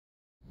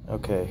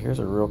Okay, here's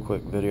a real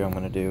quick video I'm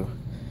going to do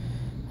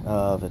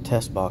of a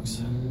test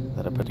box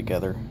that I put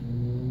together.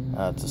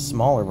 It's a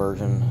smaller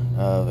version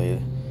of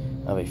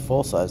a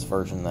full-size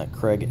version that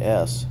Craig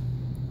S.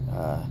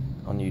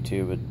 On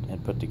YouTube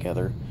had put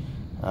together.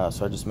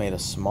 So I just made a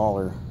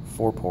smaller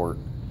 4-port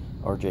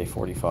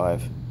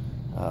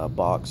RJ45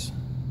 box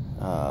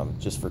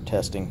just for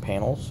testing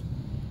panels.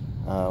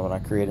 When I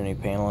create a new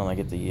panel and I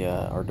get the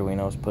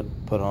Arduinos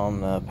put on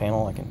the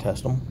panel, I can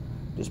test them.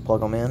 Just plug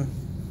them in.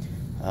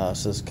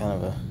 So this is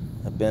kind of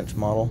a bench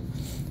model.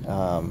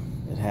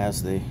 It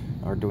has the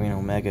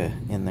Arduino Mega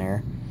in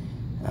there.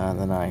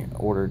 And then I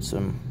ordered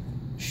some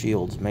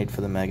shields made for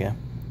the Mega.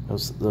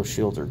 Those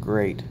shields are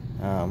great.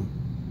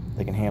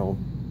 They can handle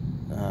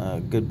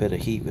a good bit of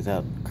heat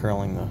without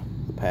curling the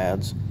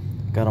pads.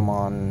 Got them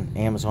on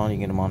Amazon. You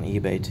can get them on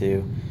eBay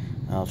too.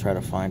 I'll try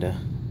to find a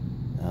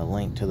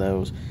link to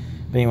those.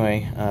 But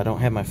anyway, I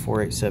don't have my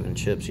 487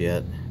 chips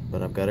yet,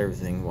 but I've got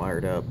everything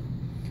wired up.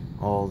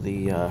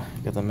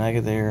 Got the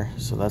Mega there,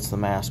 so that's the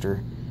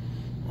master.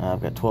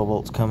 I've got 12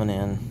 volts coming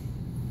in.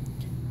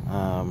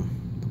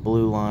 The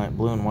blue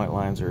and white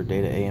lines are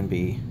data A and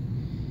B,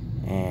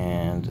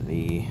 and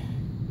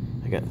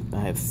I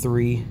have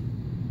 3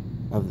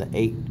 of the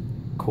 8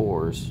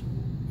 cores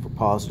for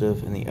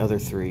positive, and the other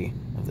 3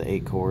 of the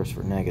 8 cores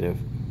for negative,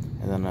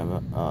 and then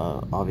I've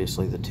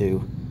obviously the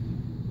 2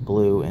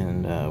 blue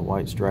and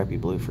white stripy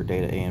blue for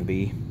data A and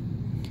B.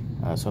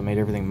 So I made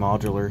everything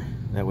modular.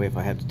 That way if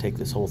I have to take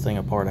this whole thing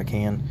apart, I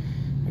can.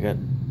 I got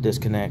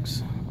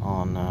disconnects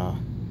on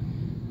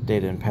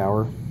data and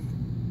power,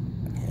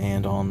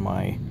 and on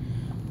my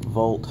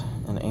volt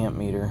and amp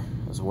meter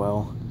as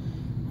well.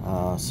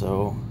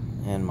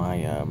 And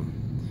my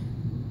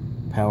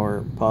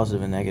power,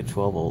 positive and negative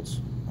 12 volts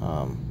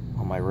on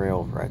my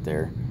rail right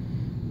there.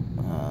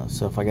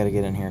 So if I got to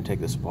get in here and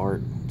take this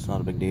apart, it's not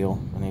a big deal.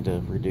 I need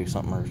to redo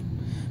something or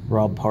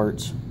rob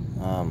parts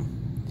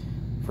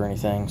for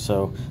anything.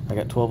 So I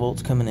got 12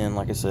 volts coming in,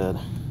 like I said,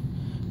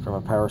 from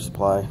a power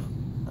supply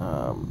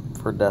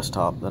for a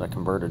desktop that I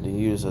converted to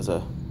use as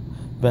a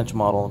bench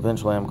model.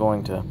 Eventually I'm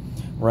going to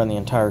run the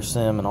entire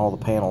sim and all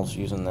the panels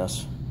using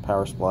this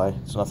power supply.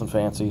 It's nothing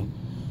fancy.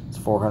 It's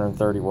a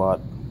 430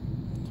 watt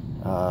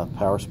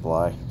power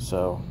supply,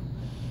 so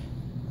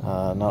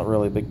not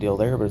really a big deal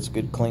there, but it's a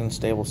good, clean,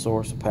 stable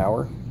source of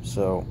power,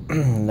 so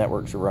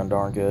network should run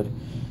darn good.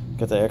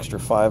 Got the extra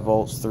 5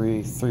 volts,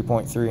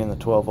 3.3 and the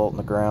 12 volt in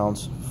the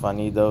grounds. If I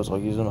need those, I'll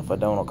use them. If I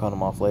don't, I'll cut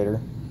them off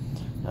later.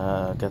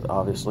 Got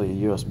obviously a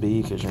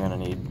USB, because you're going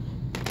to need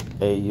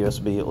a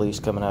USB at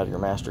least coming out of your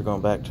master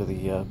going back to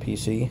the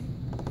PC.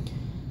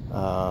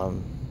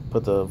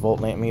 Put the volt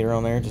and amp meter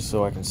on there just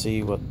so I can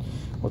see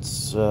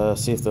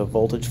see if the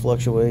voltage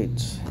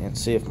fluctuates and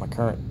see if my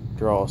current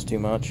draw is too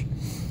much.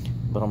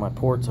 But on my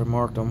ports, I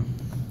marked them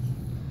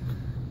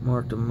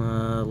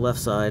left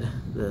side,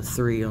 the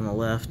 3 on the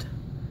left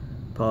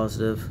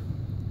positive,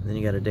 then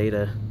you got a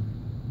data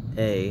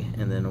A,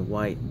 and then a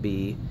white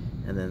B,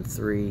 and then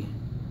 3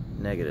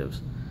 negatives.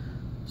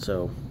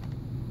 So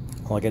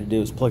all I got to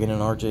do is plug in an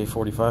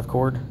RJ45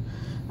 cord.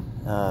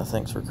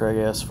 Thanks for Craig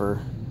S.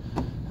 for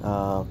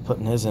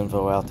putting his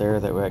info out there,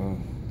 that way I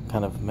can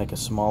kind of make a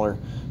smaller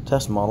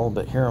test model.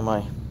 But here are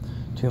my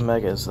 2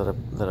 Megas that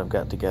I've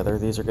got together.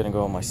 These are going to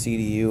go on my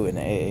CDU and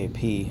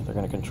AAP. They're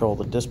going to control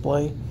the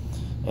display,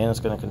 and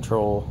it's going to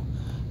control,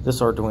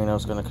 this Arduino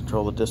is going to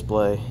control the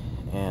display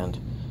and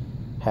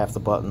half the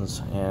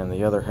buttons, and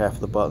the other half of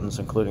the buttons,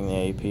 including the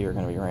AAP, are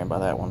going to be ran by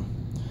that one.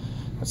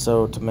 And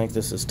so to make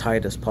this as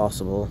tight as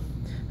possible,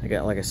 like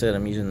I said,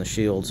 I'm using the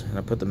shields, and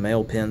I put the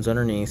male pins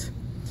underneath,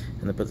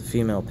 and I put the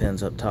female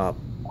pins up top.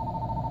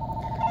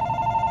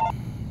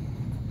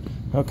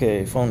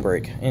 Okay, phone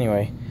break.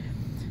 Anyway,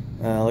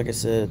 like I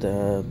said,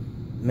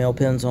 male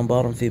pins on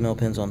bottom, female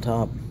pins on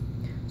top.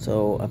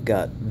 So I've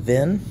got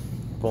VIN,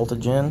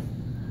 voltage in,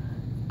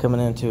 coming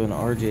into an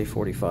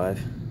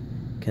RJ45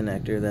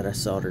 connector that I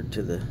soldered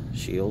to the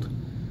shield.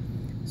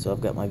 So I've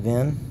got my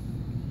VIN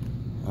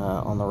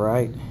on the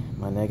right,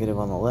 my negative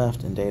on the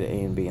left, and data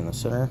A and B in the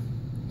center.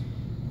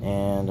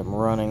 And I'm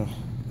running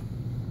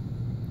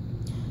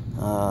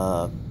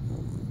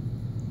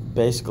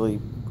basically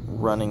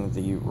running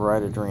the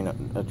right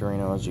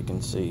Arduino, as you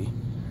can see,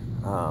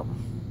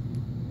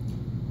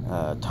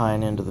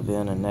 tying into the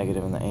VIN and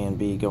negative and the A and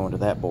B going to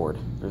that board.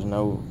 There's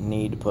no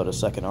need to put a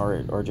second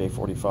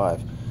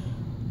RJ45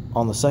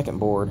 on the second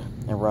board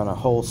and run a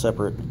whole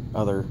separate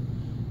other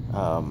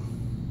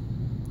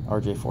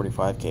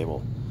RJ45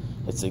 cable.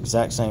 It's the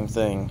exact same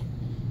thing.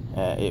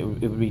 It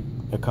would be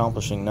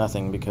accomplishing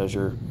nothing, because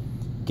you're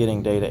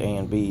getting data A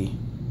and B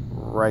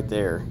right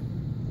there.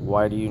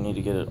 Why do you need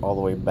to get it all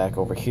the way back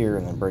over here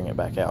and then bring it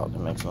back out? It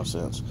makes no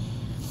sense.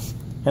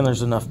 And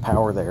there's enough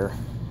power there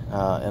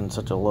and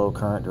such a low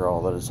current draw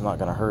that it's not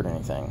going to hurt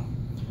anything.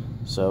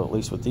 So at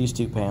least with these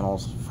 2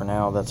 panels, for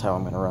now, that's how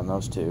I'm going to run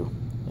those 2.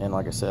 And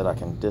like I said, I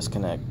can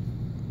disconnect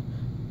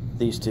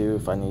these 2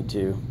 if I need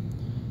to.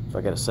 If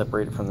I got to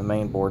separate it from the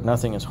main board,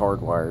 nothing is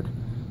hardwired.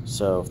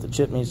 So if the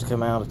chip needs to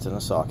come out, it's in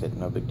the socket,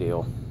 no big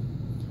deal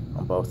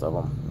on both of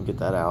them. Get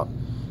that out.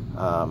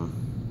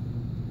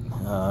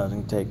 I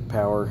can take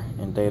power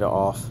and data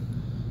off.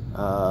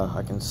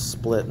 I can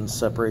split and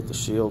separate the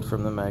shield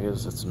from the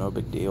Megas. It's no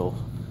big deal.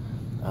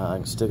 I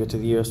can stick it to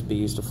the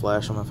USBs to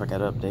flash them if I got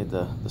to update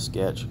the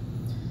sketch.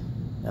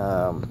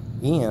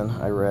 Ian,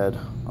 I read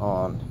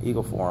on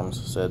Eagle Forums,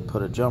 said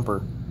put a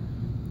jumper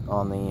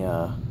on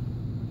the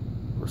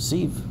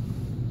receive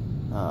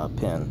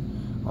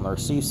pin on the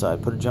receive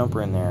side. Put a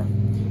jumper in there.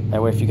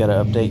 That way, if you got to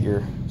update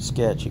your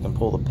sketch, you can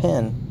pull the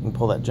pin, you can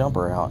pull that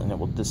jumper out, and it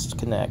will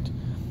disconnect.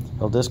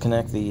 It'll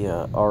disconnect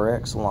the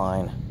RX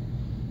line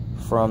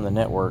from the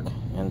network,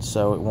 and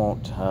so it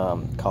won't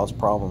cause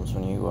problems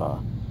when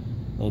you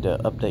need to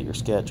update your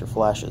sketch or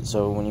flash it.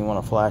 So when you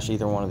want to flash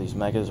either one of these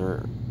Megas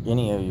or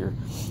any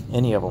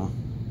of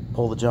them,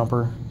 pull the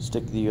jumper,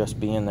 stick the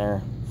USB in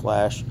there,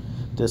 flash,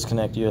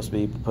 disconnect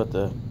USB, put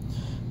the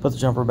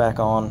jumper back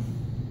on,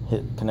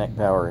 hit connect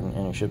power,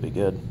 and you should be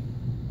good.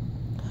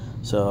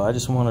 So I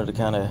just wanted to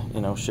kind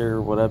of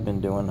share what I've been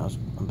doing.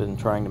 I've been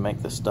trying to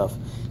make this stuff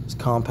as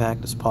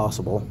compact as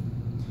possible,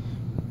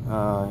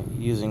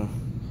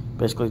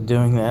 basically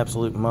doing the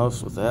absolute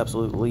most with the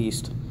absolute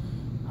least.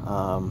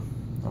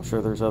 I'm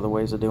sure there's other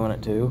ways of doing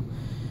it too.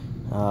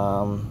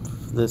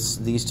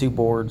 These two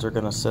boards are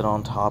going to sit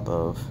on top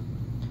of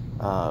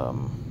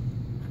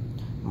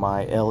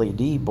my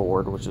LED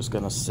board, which is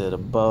going to sit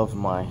above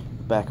my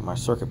back of my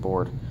circuit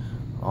board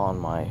on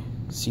my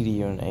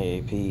CDU and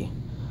AAP.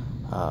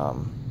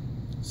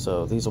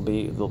 So they'll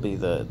be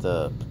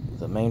the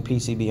main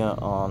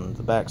PCB on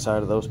the back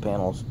side of those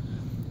panels,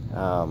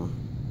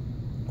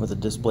 with the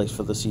displays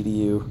for the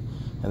CDU,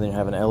 and then you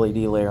have an LED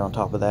layer on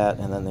top of that,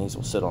 and then these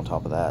will sit on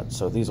top of that.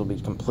 So these will be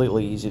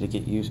completely easy to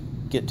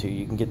get to.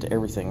 You can get to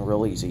everything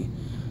real easy.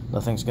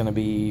 Nothing's going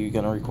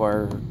to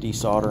require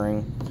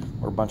desoldering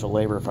or a bunch of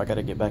labor if I got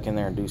to get back in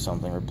there and do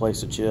something,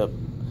 replace a chip.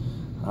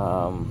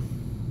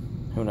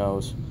 Who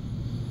knows?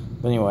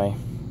 But anyway,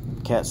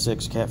 Cat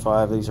 6, Cat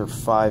 5, these are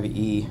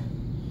 5E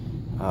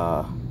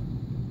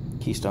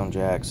Keystone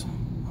jacks.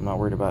 I'm not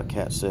worried about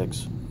Cat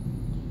 6.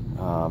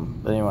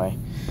 But anyway,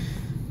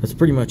 that's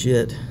pretty much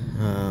it.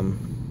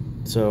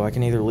 So I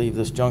can either leave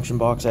this junction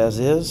box as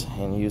is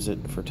and use it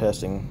for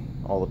testing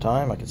all the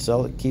time. I could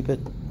sell it, keep it,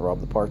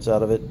 rob the parts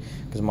out of it,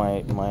 because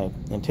my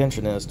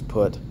intention is to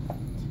put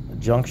a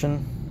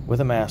junction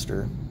with a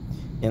master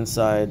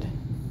inside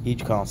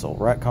each console.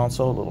 Right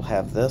console, it'll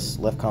have this.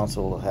 Left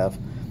console will have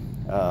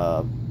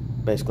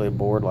basically a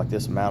board like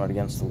this mounted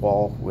against the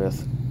wall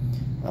with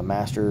a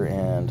master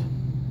and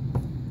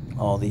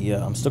all the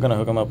I'm still going to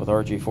hook them up with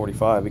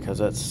RG45 because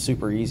that's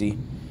super easy.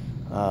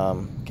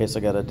 In case I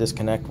got to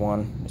disconnect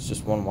one, it's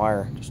just one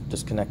wire. Just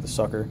disconnect the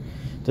sucker,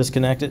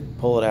 disconnect it,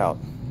 pull it out,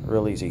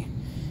 real easy.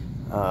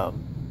 But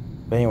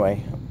anyway,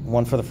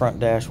 one for the front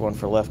dash, one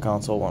for left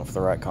console, one for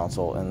the right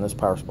console, and this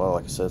power supply,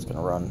 like I said, is going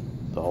to run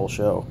the whole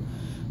show,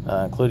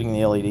 including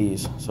the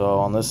LEDs. So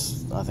on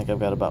this, I think I've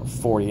got about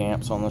 40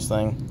 amps on this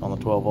thing, on the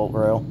 12-volt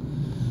rail.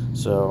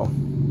 So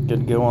good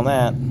to go on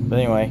that. But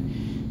anyway,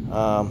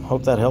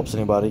 hope that helps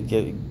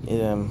anybody.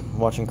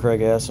 Watching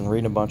Craig S. and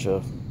reading a bunch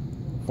of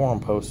forum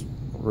posts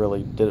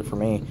really did it for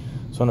me.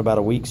 So in about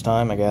a week's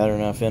time, I gathered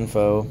enough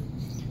info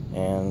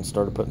and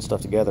started putting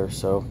stuff together.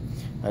 So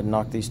I'd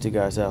knocked these two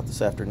guys out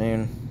this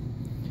afternoon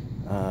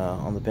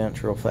on the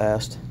bench real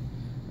fast.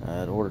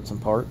 I'd ordered some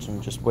parts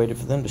and just waited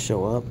for them to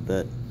show up.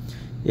 But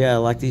yeah, I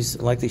like these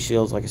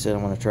shields. Like I said,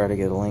 I'm going to try to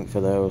get a link for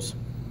those.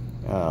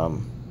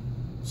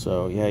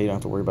 So yeah, you don't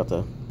have to worry about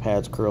the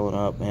pads curling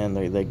up, and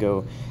they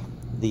go.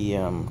 The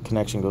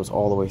connection goes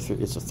all the way through.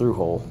 It's a through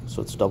hole,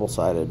 so it's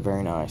double-sided.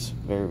 Very nice,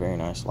 very, very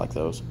nice. Like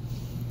those.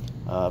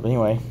 But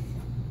anyway,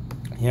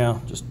 yeah,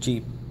 just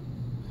cheap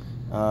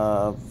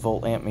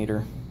volt amp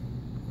meter.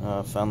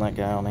 Found that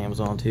guy on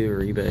Amazon too,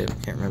 or eBay. I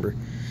can't remember.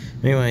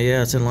 Anyway,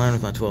 yeah, it's in line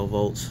with my 12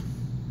 volts.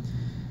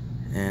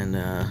 And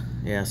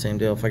yeah, same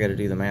deal. If I got to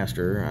do the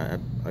master,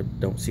 I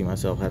don't see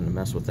myself having to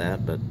mess with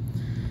that. But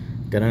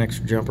got an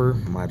extra jumper,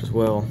 might as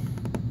well,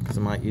 because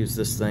I might use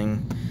this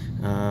thing.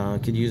 I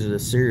could use it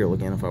as serial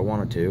again if I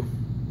wanted to.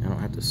 I don't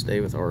have to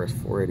stay with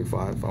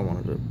RS485 if I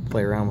wanted to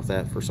play around with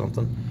that for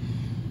something.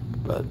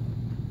 But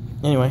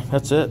anyway,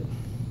 that's it.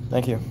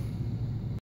 Thank you.